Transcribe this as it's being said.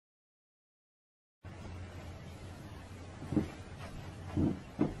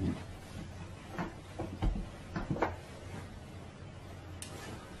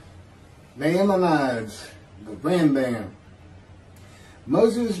Maimonides, the Rambam.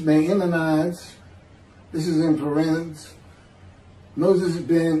 Moses Maimonides, this is in parentheses, Moses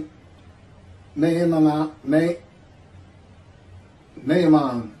Ben Maimon,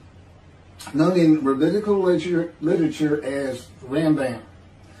 known in rabbinical literature as Rambam,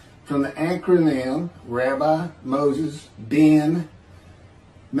 from the acronym Rabbi Moses Ben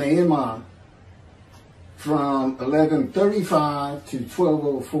Maimon, from 1135 to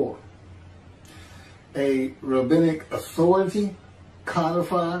 1204. A rabbinic authority,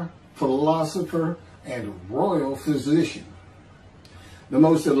 codifier, philosopher, and royal physician. The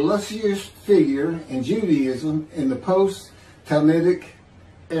most illustrious figure in Judaism in the post-talmudic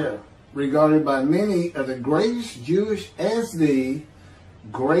era, regarded by many of the greatest Jewish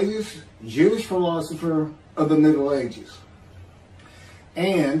philosopher of the Middle Ages,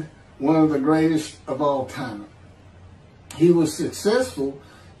 and one of the greatest of all time. He was successful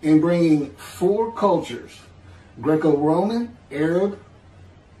in bringing four cultures, Greco-Roman, Arab,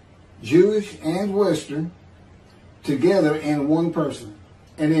 Jewish, and Western, together in one person,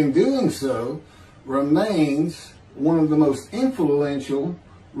 and in doing so remains one of the most influential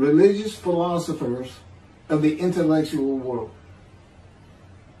religious philosophers of the intellectual world.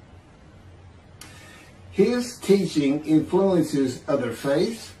 His teaching influences other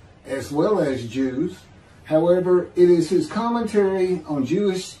faiths as well as Jews. However, it is his commentary on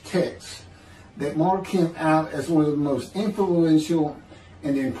Jewish texts that mark him out as one of the most influential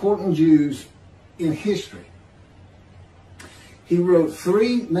and important Jews in history. He wrote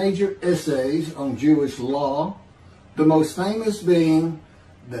 3 major essays on Jewish law, the most famous being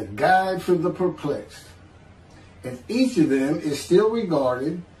The Guide for the Perplexed, and each of them is still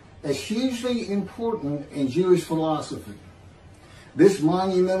regarded as hugely important in Jewish philosophy. This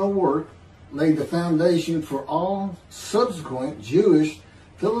monumental work laid the foundation for all subsequent Jewish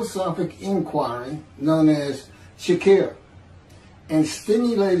philosophic inquiry known as Chakirah, and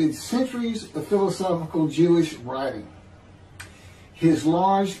stimulated centuries of philosophical Jewish writing. His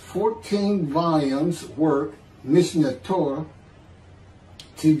large 14 volumes work, Mishneh Torah,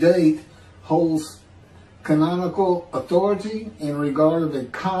 to date holds canonical authority in regard of the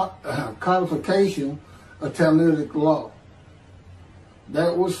codification of Talmudic law.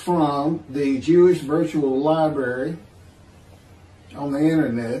 That was from the Jewish Virtual Library on the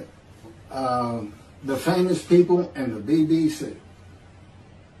internet, The Famous People, and the BBC.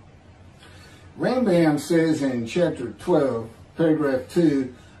 Rambam says in chapter 12, paragraph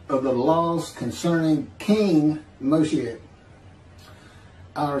 2 of the laws concerning King Moshiach,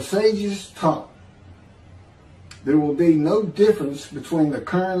 our sages taught there will be no difference between the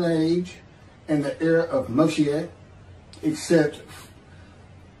current age and the era of Moshiach, except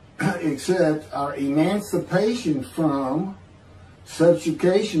our emancipation from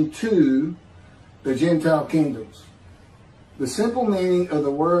subjugation to the Gentile kingdoms. The simple meaning of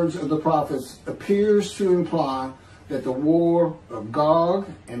the words of the prophets appears to imply that the war of Gog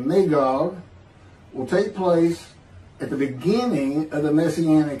and Magog will take place at the beginning of the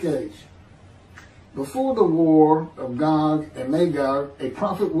Messianic age. Before the war of Gog and Magog, a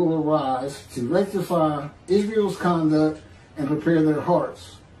prophet will arise to rectify Israel's conduct and prepare their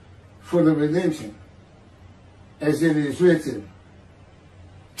hearts for the redemption, as it is written.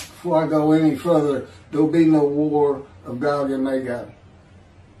 Before I go any further, there will be no war of Gog and Magog.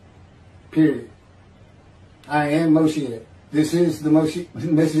 Period. I am Moshiach. This is the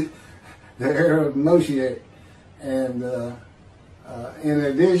era of Moshiach. And in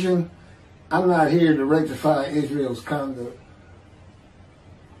addition, I'm not here to rectify Israel's conduct.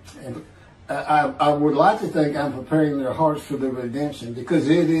 And I would like to think I'm preparing their hearts for the redemption, because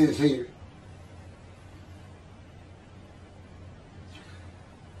it is here.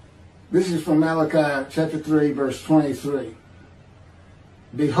 This is from Malachi chapter 3, verse 23.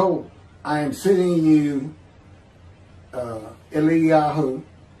 Behold, I am sending you Eliyahu,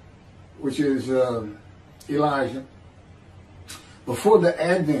 which is Elijah, before the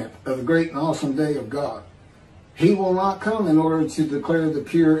advent of the great and awesome day of God. He will not come in order to declare the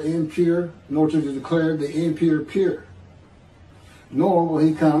pure impure, nor to declare the impure pure. Nor will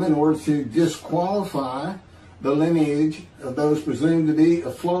he come in order to disqualify the lineage of those presumed to be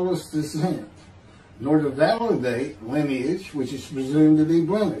of flawless descent, nor to validate lineage which is presumed to be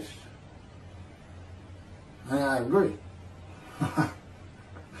blemished. And I agree.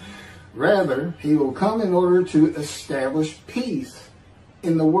 Rather, he will come in order to establish peace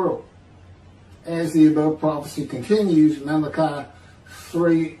in the world. As the above prophecy continues, Malachi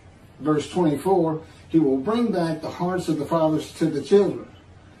 3, verse 24, He will bring back the hearts of the fathers to the children.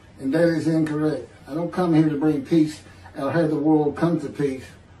 And that is incorrect. I don't come here to bring peace or have the world come to peace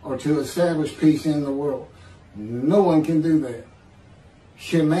or to establish peace in the world. No one can do that.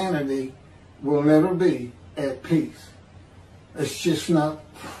 Humanity will never be at peace. It's just not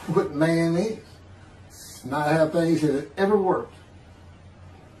what man is. It's not how things have ever worked.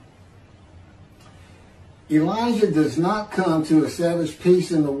 Elijah does not come to establish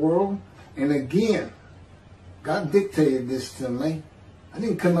peace in the world. And again, God dictated this to me. I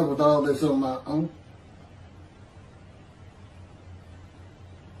didn't come up with all this on my own.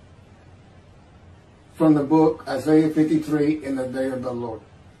 From the book Isaiah 53, In the Day of the Lord.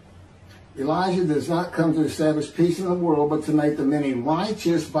 Elijah does not come to establish peace in the world, but to make the many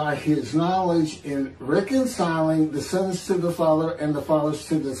righteous by his knowledge in reconciling the sons to the father and the fathers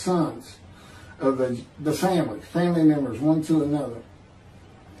to the sons of the family members, one to another,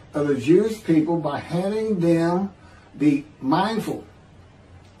 of the Jewish people, by having them be mindful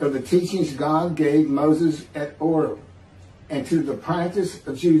of the teachings God gave Moses at Horeb, and to the practice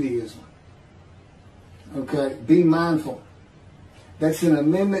of Judaism. Okay, be mindful. That's an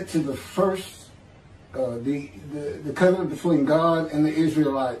amendment to the first, the covenant between God and the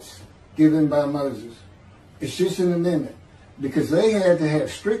Israelites given by Moses. It's just an amendment because they had to have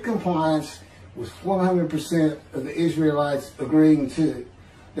strict compliance with 100% of the Israelites agreeing to it,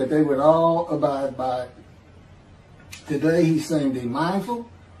 that they would all abide by it. Today he's saying be mindful,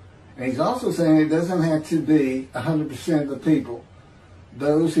 and he's also saying it doesn't have to be 100% of the people,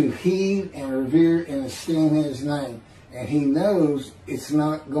 those who heed and revere and esteem his name. And he knows it's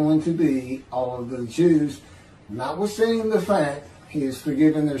not going to be all of the Jews, notwithstanding the fact he has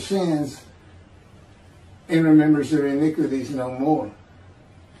forgiven their sins and remembers their iniquities no more.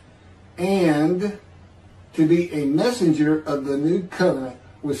 And to be a messenger of the new covenant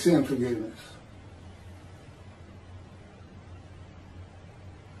with sin forgiveness.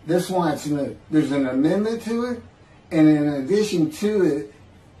 That's why it's new. There's an amendment to it, and in addition to it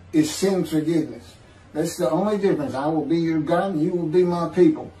is sin forgiveness. That's the only difference. I will be your God and you will be my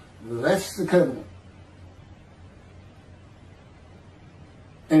people. That's the covenant.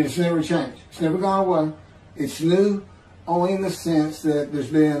 And it's never changed. It's never gone away. It's new only in the sense that there's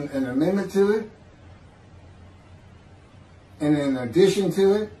been an amendment to it, and in addition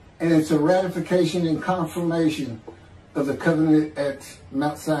to it, and it's a ratification and confirmation of the covenant at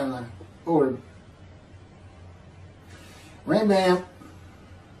Mount Sinai, or Rambam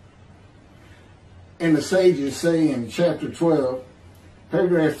and the sages say in chapter 12,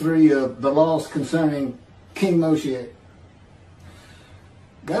 paragraph 3 of the laws concerning King Moshiach,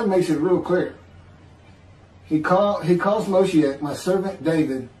 God makes it real clear. He calls Moshiach, my servant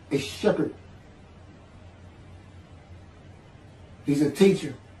David, a shepherd. He's a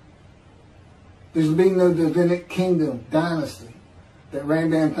teacher. There's been no Davidic kingdom dynasty that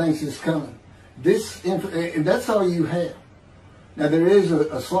Rambam thinks is coming. That's all you have. Now, there is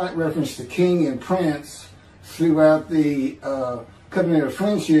a slight reference to king and prince throughout the covenant of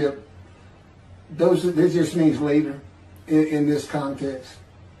friendship. That just means leader in this context.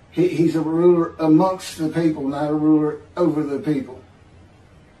 He's a ruler amongst the people, not a ruler over the people.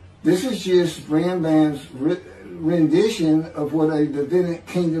 This is just Rambam's rendition of what a Davidic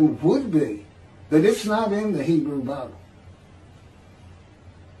kingdom would be, but it's not in the Hebrew Bible.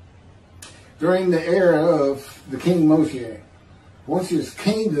 During the era of the King Moshiach, once his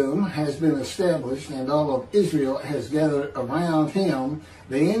kingdom has been established and all of Israel has gathered around him,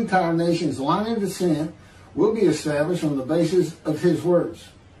 the entire nation's line of descent will be established on the basis of his words,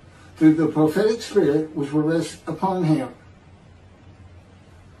 through the prophetic spirit which will rest upon him.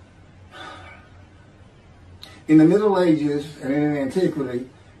 In the Middle Ages and in antiquity,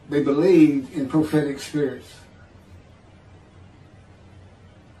 they believed in prophetic spirits.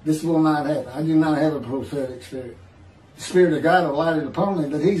 This will not happen. I do not have a prophetic spirit. The Spirit of God alighted upon me,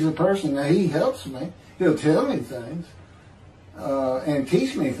 but he's a person. Now, he helps me. He'll tell me things and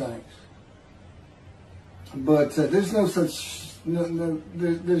teach me things. But there's no such,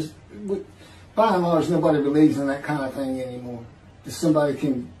 by and large, nobody believes in that kind of thing anymore. That somebody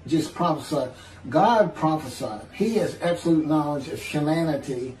can just prophesy. God prophesied. He has absolute knowledge of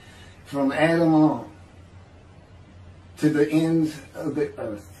humanity from Adam on to the ends of the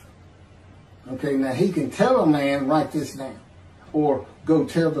earth. Okay, now he can tell a man, write this down, or go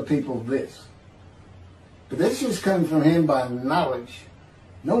tell the people this. But that's just coming from him by knowledge.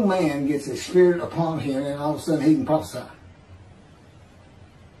 No man gets a spirit upon him and all of a sudden he can prophesy.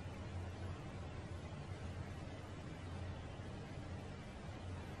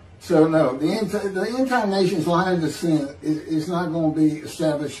 So no, the end-time nation's line of descent is not going to be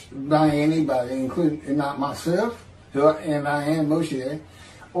established by anybody, including not myself, and I am Moshiach,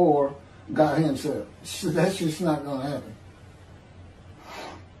 or God himself. So that's just not going to happen.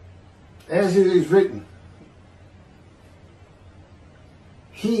 As it is written,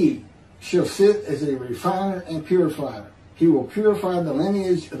 he shall sit as a refiner and purifier. He will purify the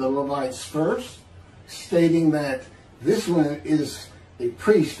lineage of the Levites first, stating that this one is a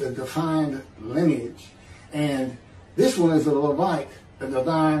priest of defined lineage, and this one is a Levite, a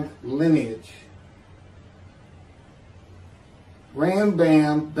defined lineage.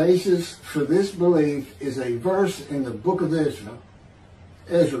 Rambam basis for this belief is a verse in the book of Ezra,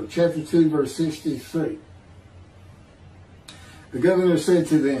 chapter 2, verse 63. The governor said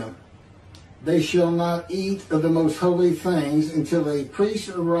to them, they shall not eat of the most holy things until a priest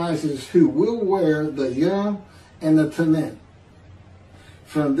arises who will wear the yom and the tamim.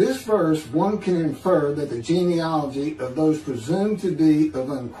 From this verse, one can infer that the genealogy of those presumed to be of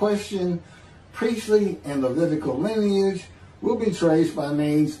unquestioned priestly and Levitical lineage will be traced by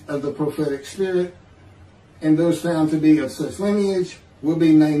means of the prophetic spirit, and those found to be of such lineage will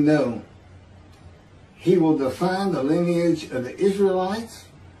be made known. He will define the lineage of the Israelites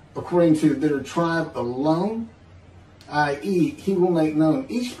according to their tribe alone, i.e., he will make known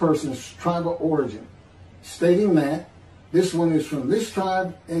each person's tribal origin, stating that this one is from this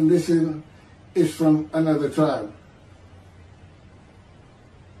tribe and this is from another tribe.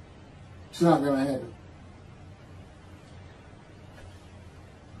 It's not going to happen.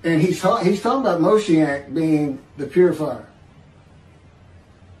 And he's talking about Moshiach being the purifier.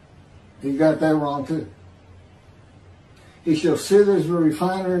 He got that wrong too. He shall sit as a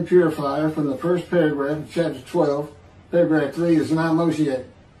refiner and purifier from the first paragraph of chapter 12. Paragraph 3 is not Moshiach.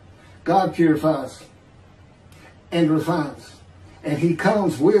 God purifies and refines. And he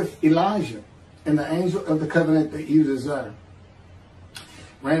comes with Elijah and the angel of the covenant that you desire.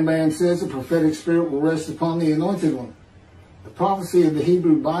 Rambam says the prophetic spirit will rest upon the anointed one. The prophecy of the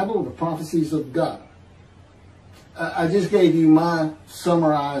Hebrew Bible, the prophecies of God. I just gave you my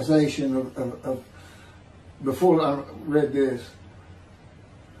summarization of before I read this,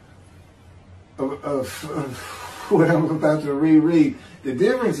 of what I'm about to reread. The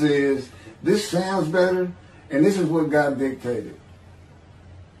difference is, this sounds better, and this is what God dictated.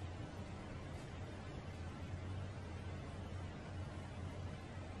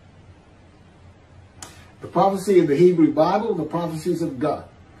 The prophecy of the Hebrew Bible, the prophecies of God.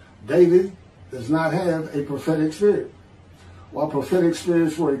 David does not have a prophetic spirit. While prophetic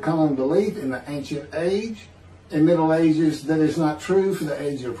spirits were a common belief in the ancient age and Middle Ages, that is not true for the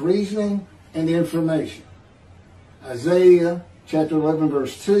age of reasoning and information. Isaiah chapter 11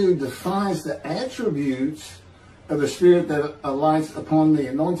 verse 2 defines the attributes of the spirit that alights upon the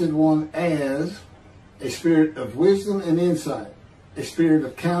anointed one as a spirit of wisdom and insight, a spirit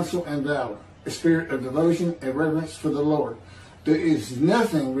of counsel and valor, a spirit of devotion and reverence for the Lord. There is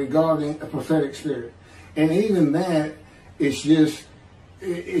nothing regarding a prophetic spirit. And even that, it's just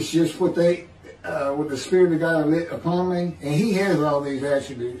what the Spirit of God lit upon me, and he has all these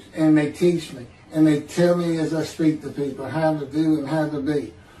attributes, and they teach me, and they tell me as I speak to people how to do and how to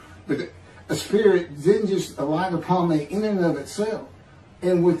be. But a spirit didn't just alight upon me in and of itself.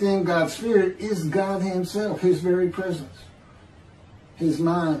 And within God's spirit is God himself, his very presence, his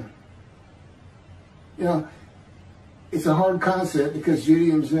mind. You know, it's a hard concept because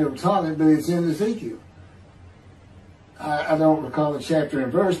Judaism's never taught it, but it's in Ezekiel. I don't recall the chapter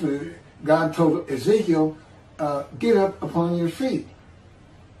and verse, but God told Ezekiel, get up upon your feet.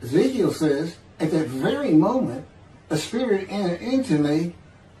 Ezekiel says, at that very moment, a spirit entered into me,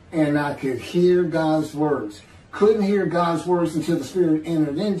 and I could hear God's words. Couldn't hear God's words until the spirit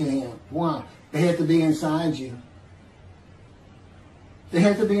entered into him. Why? They had to be inside you. They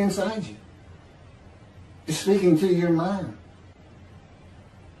had to be inside you. It's speaking to your mind.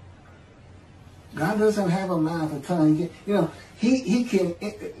 God doesn't have a mouth, a tongue. You know, he can,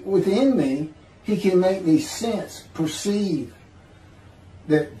 within me, he can make me sense, perceive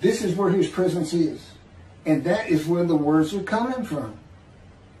that this is where his presence is. And that is where the words are coming from.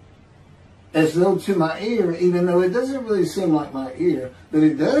 As though to my ear, even though it doesn't really seem like my ear, but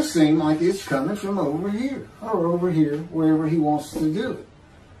it does seem like it's coming from over here, or over here, wherever he wants to do it.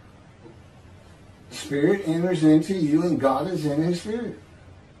 Spirit enters into you, and God is in his spirit.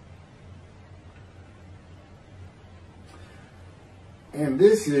 And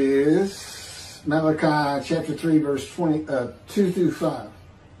this is Malachi chapter 3, verse 2 through 5.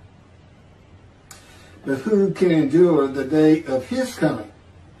 But who can endure the day of his coming?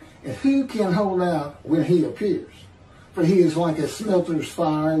 And who can hold out when he appears? for he is like a smelter's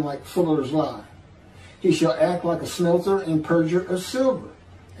fire and like fuller's lye. He shall act like a smelter and purger of silver,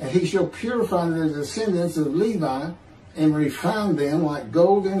 and he shall purify the descendants of Levi and refine them like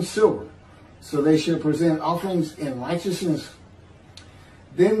gold and silver, so they shall present offerings in righteousness.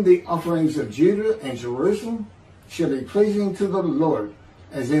 Then the offerings of Judah and Jerusalem shall be pleasing to the Lord,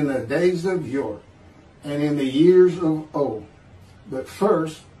 as in the days of yore, and in the years of old. But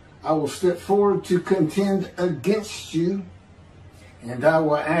first I will step forward to contend against you, and I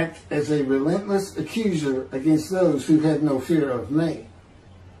will act as a relentless accuser against those who had no fear of me.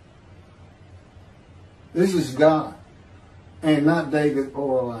 This is God, and not David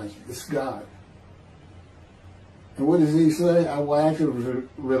or Elijah. It's God. And what does he say? I will act as a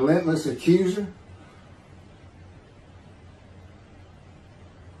relentless accuser.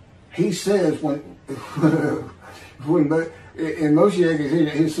 He says when Moshiach is here,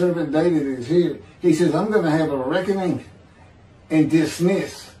 his servant David is here, he says, I'm going to have a reckoning and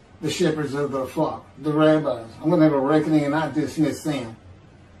dismiss the shepherds of the flock, the rabbis. I'm going to have a reckoning and not dismiss them,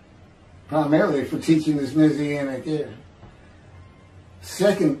 primarily for teaching this Messianic era.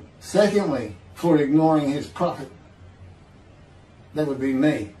 Secondly, for ignoring his prophet. That would be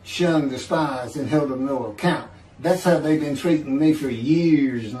me, shunned, despised, and held of no account. That's how they've been treating me for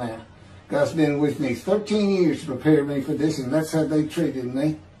years now. God's been with me 13 years to prepare me for this, and that's how they treated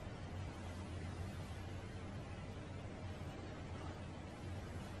me.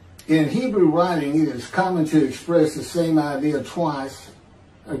 In Hebrew writing, it is common to express the same idea twice.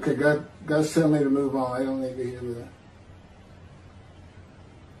 Okay, God's telling me to move on. I don't need to hear that.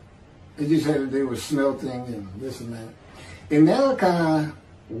 It just had to do with smelting and this and that. In Malachi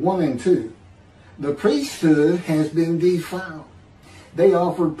 1 and 2, the priesthood has been defiled. They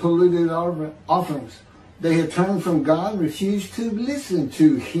offered polluted offerings. They had turned from God, refused to listen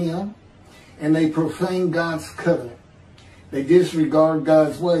to him, and they profaned God's covenant. They disregard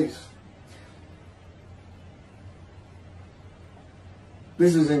God's ways.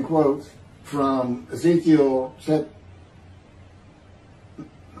 This is in quotes from Ezekiel,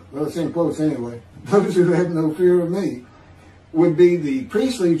 well, it's in quotes anyway. Those who have no fear of me would be the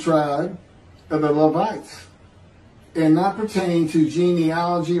priestly tribe of the Levites, and not pertaining to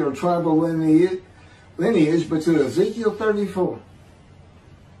genealogy or tribal lineage, but to Ezekiel 34.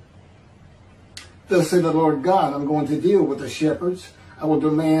 Thus said the Lord God, I'm going to deal with the shepherds. I will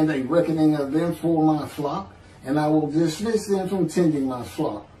demand a reckoning of them for my flock, and I will dismiss them from tending my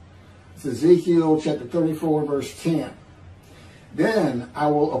flock. It's Ezekiel chapter 34, verse 10. Then I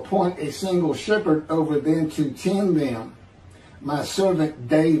will appoint a single shepherd over them to tend them, my servant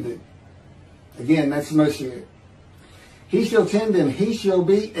David. Again, that's Moshiach. He shall tend them. He shall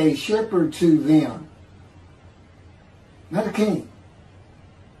be a shepherd to them. Not a king.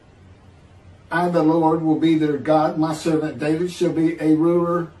 I, the Lord, will be their God. My servant David shall be a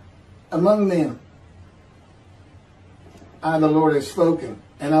ruler among them. I, the Lord, have spoken,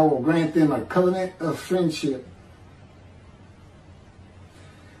 and I will grant them a covenant of friendship.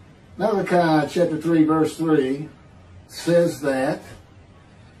 Malachi chapter 3, verse 3 says that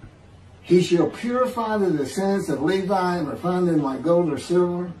he shall purify the descendants of Levi and refine them like gold or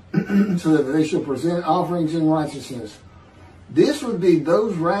silver, so that they shall present offerings in righteousness. This would be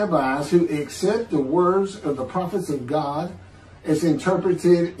those rabbis who accept the words of the prophets of God as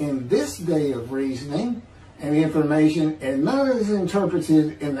interpreted in this day of reasoning and information, and not as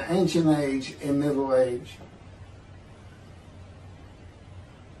interpreted in the ancient age and middle age.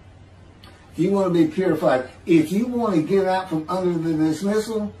 If you want to be purified, if you want to get out from under the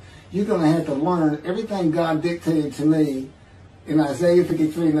dismissal, you're going to have to learn everything God dictated to me in Isaiah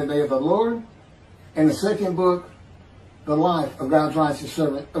 53 in the day of the Lord, and the second book, the life of God's righteous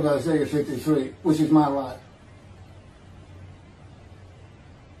servant of Isaiah 53, which is my life.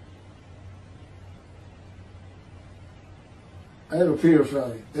 That'll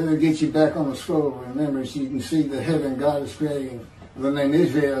purify you. That'll get you back on the scroll of remembrance. You can see the heaven God is creating. The name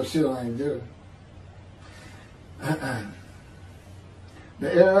Israel still ain't do it.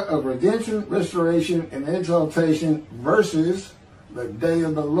 The era of redemption, restoration, and exaltation versus the day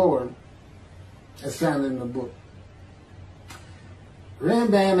of the Lord, as found in the book.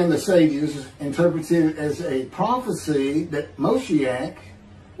 Rambam and the sages interpreted it as a prophecy that Moshiach,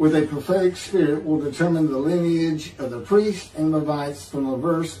 with a prophetic spirit, will determine the lineage of the priests and Levites from a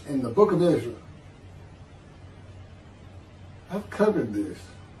verse in the book of Ezra. I've covered this.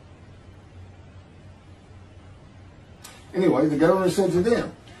 Anyway, the governor said to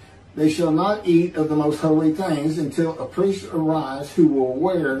them, they shall not eat of the most holy things until a priest arise who will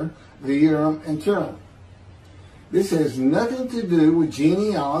wear the Urim and Thummim. This has nothing to do with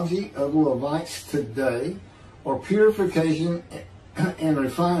genealogy of Levites today or purification and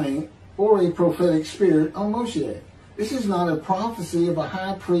refining, or a prophetic spirit on Moshiach. This is not a prophecy of a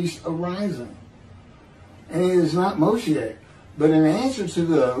high priest arising. And it is not Moshiach, but an answer to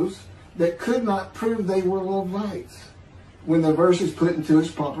those that could not prove they were Levites when the verse is put into its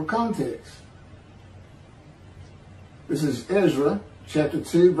proper context. This is Ezra chapter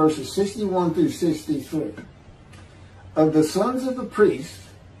 2, verses 61 through 63. Of the sons of the priests,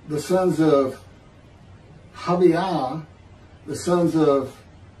 the sons of Habiah, the sons of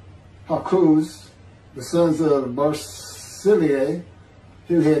Hakuz, the sons of Barzillai,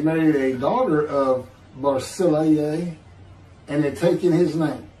 who had married a daughter of Barzillai and had taken his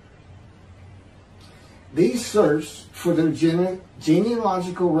name. These searched for their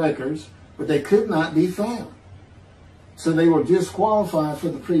genealogical records, but they could not be found. So they were disqualified for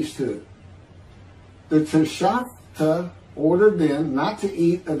the priesthood. The Teshachta ordered them not to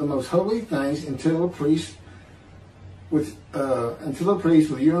eat of the most holy things until a priest with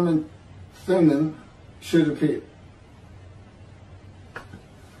Urim and Thummim should appear.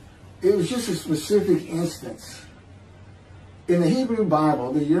 It was just a specific instance. In the Hebrew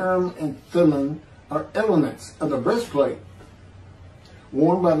Bible, the Urim and Thummim are elements of the breastplate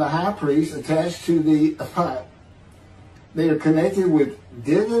worn by the high priest attached to the ephod. They are connected with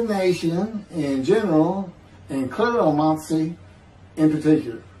divination in general and cleromancy in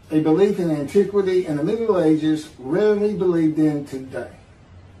particular, a belief in antiquity and the Middle Ages rarely believed in today.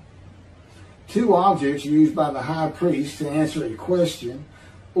 Two objects used by the high priest to answer a question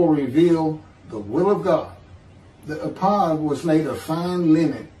or reveal the will of God. The ephod was made of fine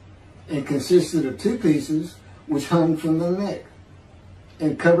linen and consisted of two pieces which hung from the neck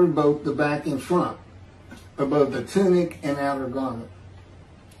and covered both the back and front, above the tunic and outer garment.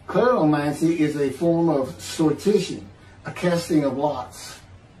 Cleromancy is a form of sortition, a casting of lots.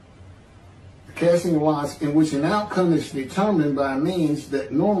 A casting of lots in which an outcome is determined by means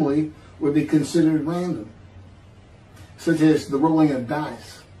that normally would be considered random, such as the rolling of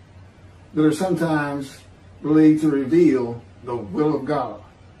dice, that are sometimes believed to reveal the will of God.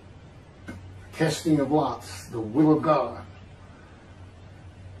 Casting of lots, the will of God.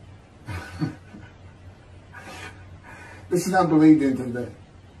 This is not believed in today.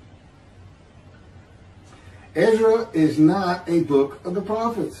 Ezra is not a book of the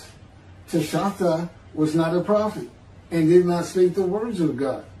prophets. Teshachta was not a prophet and did not speak the words of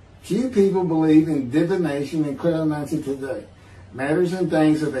God. Few people believe in divination and cleromancy today, matters and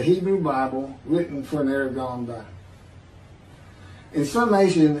things of the Hebrew Bible written for an era gone by. In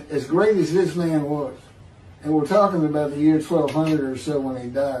summation, as great as this man was, and we're talking about the year 1200 or so when he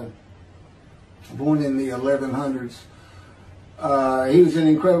died, born in the 1100s, he was an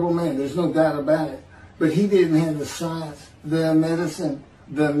incredible man. There's no doubt about it. But he didn't have the science, the medicine,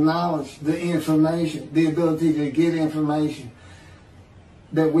 the knowledge, the information, the ability to get information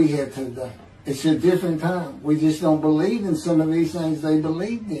that we have today. It's a different time. We just don't believe in some of these things they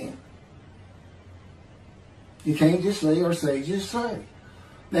believed in. You can't just say our sages say.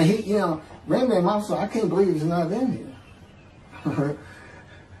 Now, Rambam also, I can't believe it's not in here.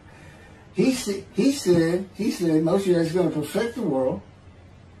 He said Moshiach is going to perfect the world,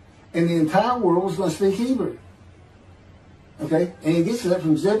 and the entire world was going to speak Hebrew. Okay? And he gets that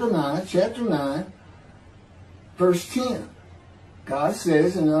from Zephaniah chapter 9, verse 10. God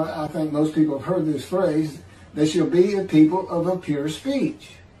says, and I think most people have heard this phrase, they shall be a people of a pure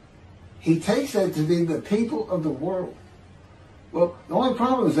speech. He takes that to be the people of the world. Well, the only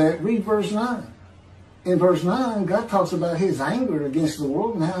problem is that, read verse 9. In verse 9, God talks about his anger against the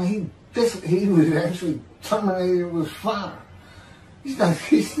world and how he was actually terminated with fire. He's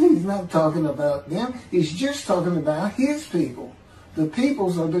not talking about them. He's just talking about his people. The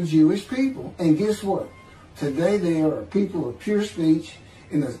peoples are the Jewish people. And guess what? Today they are a people of pure speech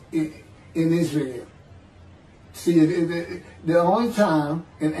in Israel. See, the only time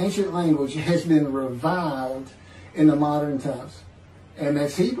an ancient language has been revived in the modern times, and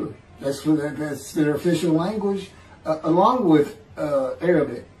that's Hebrew. That's their official language, along with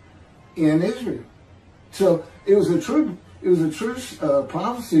Arabic in Israel. So it was a true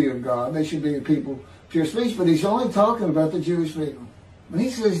prophecy of God. They should be a people of pure speech. But he's only talking about the Jewish people. When he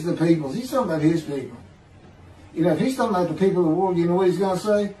says the peoples, he's talking about his people. If he's talking about the people of the world, you know what he's going to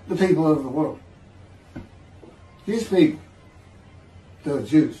say? The people of the world. His people, the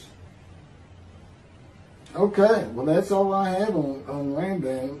Jews. Okay, well that's all I have on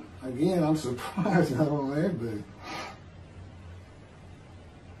Rambam. Again, I'm surprised not on Rambam.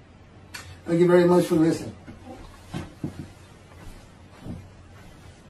 Thank you very much for listening.